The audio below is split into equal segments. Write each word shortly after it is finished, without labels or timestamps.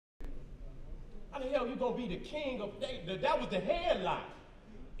the hell you gonna be the king of that was the headline.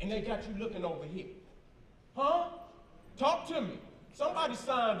 And they got you looking over here. Huh? Talk to me. Somebody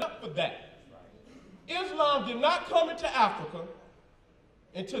signed up for that. Islam did not come into Africa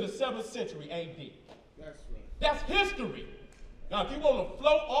until the 7th century AD. That's right. That's history. Now, if you want to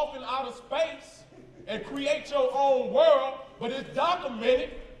float off in outer space and create your own world, but it's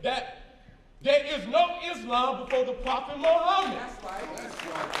documented that there is no Islam before the Prophet Muhammad. That's right. That's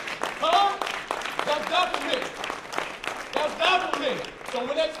right. Huh? That's documented. That's documented. So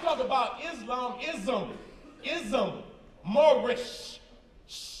when they talk about Islam, Moorish,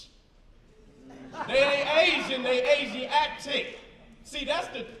 they ain't Asian, they Asiatic. See, that's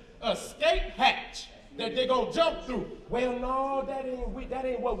the escape hatch that they're gonna jump through. Well, no, that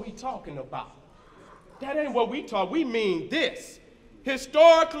ain't what we talking about. That ain't what we talk. We mean this.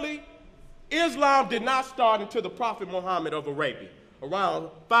 Historically, Islam did not start until the Prophet Muhammad of Arabia, around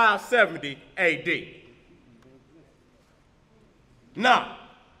 570 AD. Now,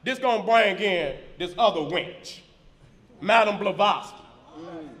 this gonna bring in this other wench, Madame Blavatsky.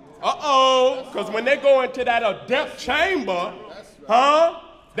 Uh-oh, because when they go into that death chamber, huh,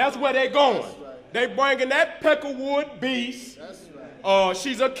 that's where they going. They bringing that peckerwood beast.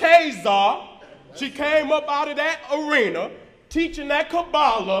 She's a Khazar. She came up out of that arena, teaching that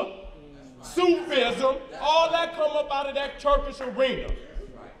Kabbalah, Sufism, all that come up out of that Turkish arena.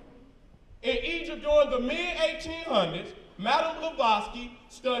 In Egypt during the mid-1800s, Madame Blavatsky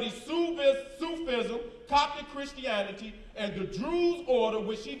studied Sufism, Coptic Christianity, and the Druze order,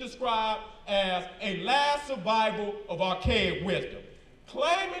 which she described as a last survival of archaic wisdom.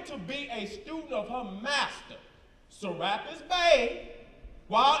 Claiming to be a student of her master, Serapis Bey,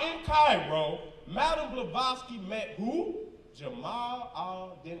 while in Cairo, Madame Blavatsky met who? Jamal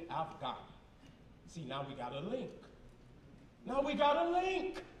al-Din Afghani. See, now we got a link. Now we got a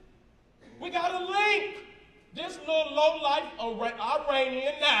link. We got a link. This little low-life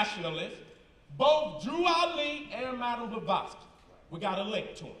Iranian nationalist, both Drew Ali and Madame Blavatsky, we got a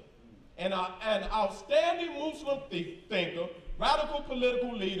link to him. And an outstanding Muslim thinker, radical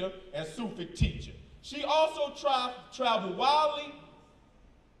political leader, and Sufi teacher. She also traveled widely,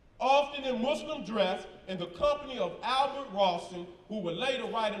 often in Muslim dress, in the company of Albert Rawson, who would later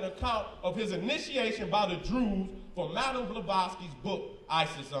write an account of his initiation by the Druze for Madame Blavatsky's book,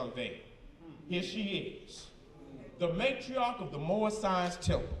 Isis Unveiled. Here she is, the matriarch of the Moor Science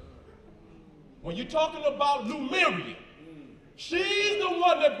Temple. When you're talking about Lemuria, she's the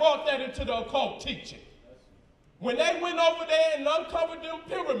one that brought that into the occult teaching. When they went over there and uncovered them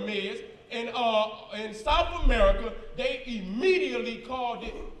pyramids in South America, they immediately called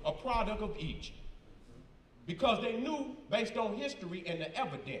it a product of Egypt. Because they knew, based on history and the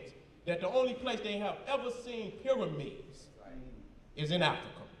evidence, that the only place they have ever seen pyramids is in Africa.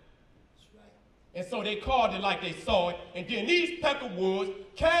 And so they called it like they saw it, and then these peckerwoods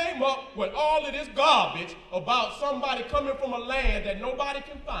came up with all of this garbage about somebody coming from a land that nobody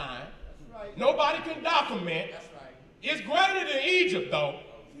can find, nobody can document. It's greater than Egypt, though,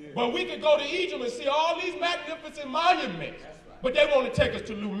 but we could go to Egypt and see all these magnificent monuments, but they want to take us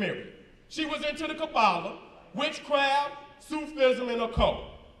to Lemuria. She was into the Kabbalah, witchcraft, Sufism, and occult.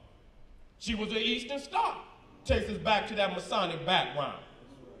 She was an Eastern Star. Takes us back to that Masonic background.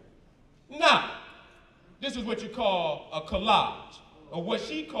 Now, this is what you call a collage, or what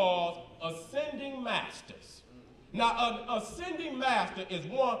she calls ascending masters. Now, an ascending master is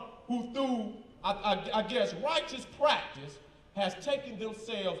one who, through, I guess, righteous practice, has taken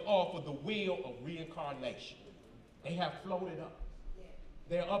themselves off of the wheel of reincarnation. They have floated up.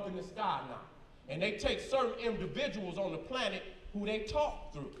 They're up in the sky now. And they take certain individuals on the planet who they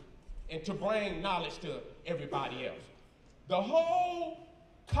talk through and to bring knowledge to everybody else. The whole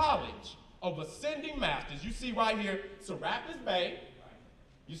college of ascending masters, you see right here, Serapis Bey,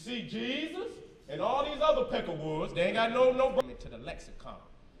 you see Jesus, and all these other peckerwoods, they ain't got no into the lexicon.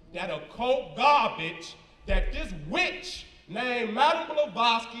 That occult garbage that this witch named Madame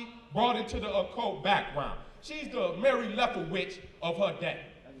Blavatsky brought into the occult background. She's the Mary Leftwich of her day.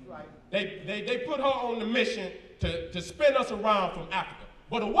 That's right. They put her on the mission to spin us around from Africa.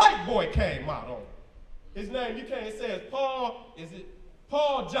 But a white boy came out on her. His name, you can't say it's Paul, is it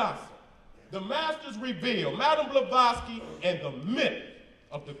Paul Johnson? The Masters Revealed, Madame Blavatsky, and the myth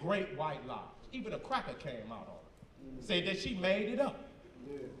of the Great White Lodge. Even a cracker came out on her. Said that she made it up.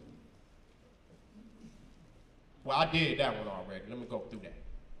 Yeah. Well, I did that one already. Let me go through that.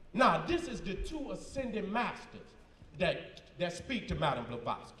 Now, this is the two ascending masters that speak to Madame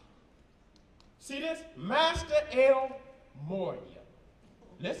Blavatsky. See this? Master El Moria.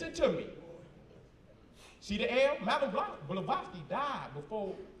 Listen to me. See the L? Madam Blavatsky died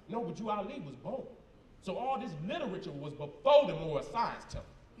before Noble Drew Ali was born. So all this literature was before the Moorish Science Temple.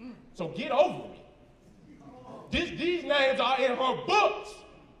 So get over it. These names are in her books.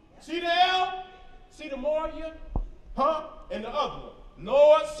 See the L? See the Moria? Huh? And the other one,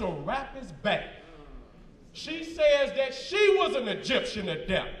 Lord Serapis Bey. She says that she was an Egyptian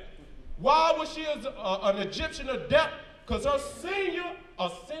adept. Why was she an Egyptian adept? Because her senior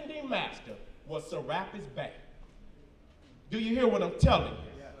ascending master was Serapis Bey. Do you hear what I'm telling you?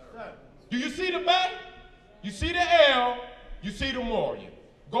 Do you see the Bey? You see the L, you see the Moria.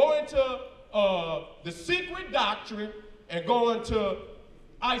 Go into the secret doctrine and go into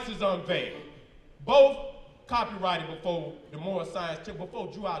ISIS Unveiled. Both copyrighted before the Moorish Science Temple, before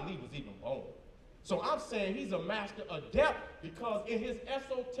Drew Ali was even born. So I'm saying he's a master adept because in his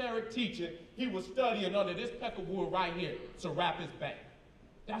esoteric teaching, he was studying under this peckerwood right here, Serapis Bey.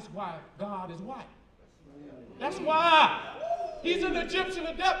 That's why God is white. That's why. He's an Egyptian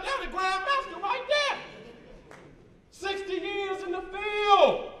adept. That's the Grand Master right there. 60 years in the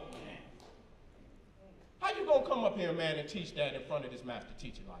field. How you gonna come up here, man, and teach that in front of this master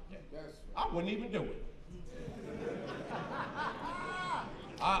teacher like that? I wouldn't even do it.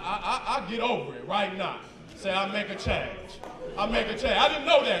 I get over it right now. Say I make a change. I make a change. I didn't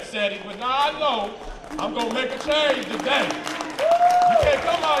know that, Seti, but now I know I'm gonna make a change today. You can't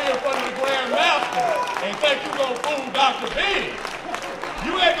come out here in front of the Grand Master and think you're gonna fool Dr. Ben.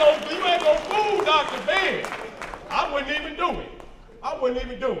 You ain't gonna fool Dr. Ben. I wouldn't even do it. I wouldn't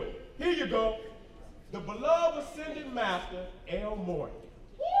even do it. Here you go. The beloved ascended master, El Morton.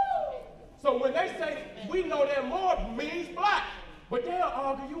 So when they say, we know that Morton means black, but they'll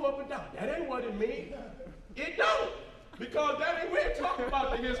argue you up and down. That ain't what it means. It don't. Because that ain't, we ain't talking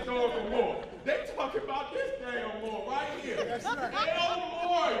about the historical war. They talking about this damn war right here. That's right. El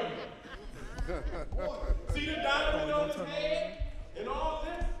Morton. See the diamond on his head and all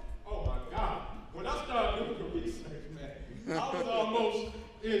this? Oh my God. When I started doing the research, man, I was almost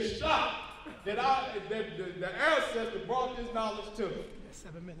in shock that the ancestor brought this knowledge to me.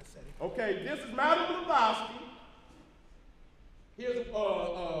 7 minutes, Seti. Okay, this is Madam Blavatsky. Here's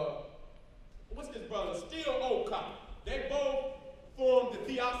what's this brother? Steel Olcott. They both formed the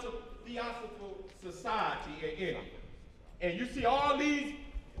Theosophical Society in India. And you see all these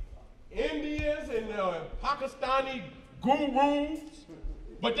Indians and Pakistani gurus,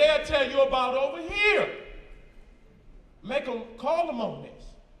 but they'll tell you about over here. Make them call them on this.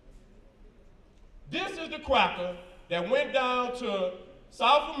 This is the cracker that went down to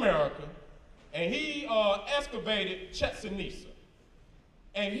South America, and he excavated Chichen Itza.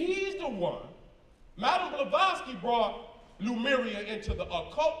 And he's the one, Madam Blavatsky brought Lemuria into the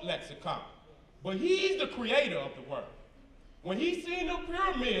occult lexicon, but he's the creator of the word. When he seen them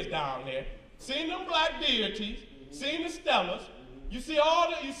pyramids down there, seen them black deities, seen the stelas, you see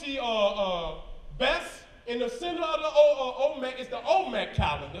Bess in the center of the Olmec, it's the Olmec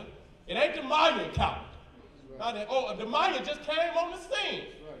calendar. It ain't the Mayan calendar. Now the Mayan just came on the scene.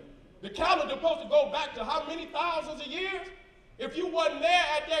 The calendar supposed to go back to how many thousands of years? If you wasn't there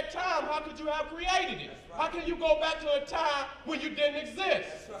at that time, how could you have created it? How can you go back to a time when you didn't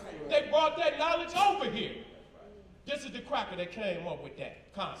exist? They brought that knowledge over here. This is the cracker that came up with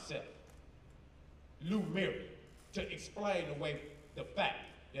that concept. Lemuria, to explain the fact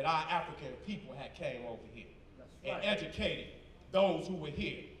that our African people had came over here and educated those who were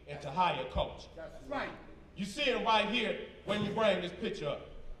here into higher culture. That's right. You see it right here when you bring this picture up.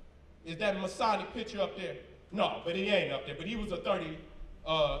 Is that Masonic picture up there? No, but he ain't up there. But he was a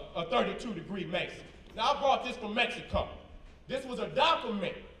 32-degree Mason. Now I brought this from Mexico. This was a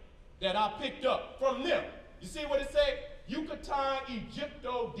document that I picked up from them. You see what it said? Yucatan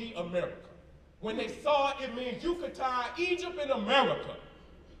Egipto de America. When they saw it, it means Yucatan, Egypt in America.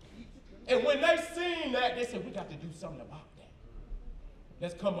 And when they seen that, they said, we got to do something about that.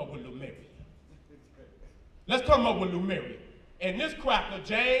 Let's come up with Lemuria. Let's come up with Lemuria. And this cracker,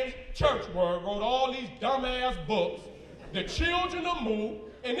 James Churchward, wrote all these dumbass books, The Children of Mu,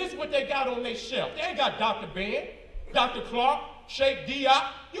 and this is what they got on their shelf. They ain't got Dr. Ben, Dr. Clark, Sheikh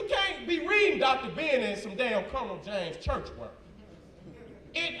Diop. You can't be reading Dr. Ben and some damn Colonel James Churchward.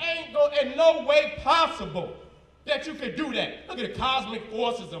 It ain't in no way possible that you could do that. Look at the cosmic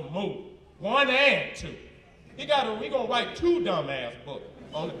forces of Mu, 1 and 2. We gonna write 2 dumbass books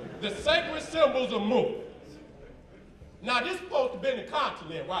on the sacred symbols of Mu. Now this is supposed to be the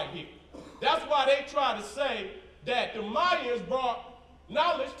continent right here. That's why they try to say that the Mayans brought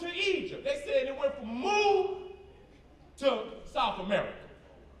knowledge to Egypt. They said it went from Mu to South America.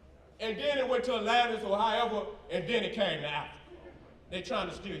 And then it went to Atlantis or however, and then it came to Africa. They trying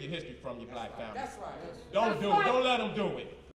to steal your history from you, black family. That's right. Don't do it. Don't let them do it.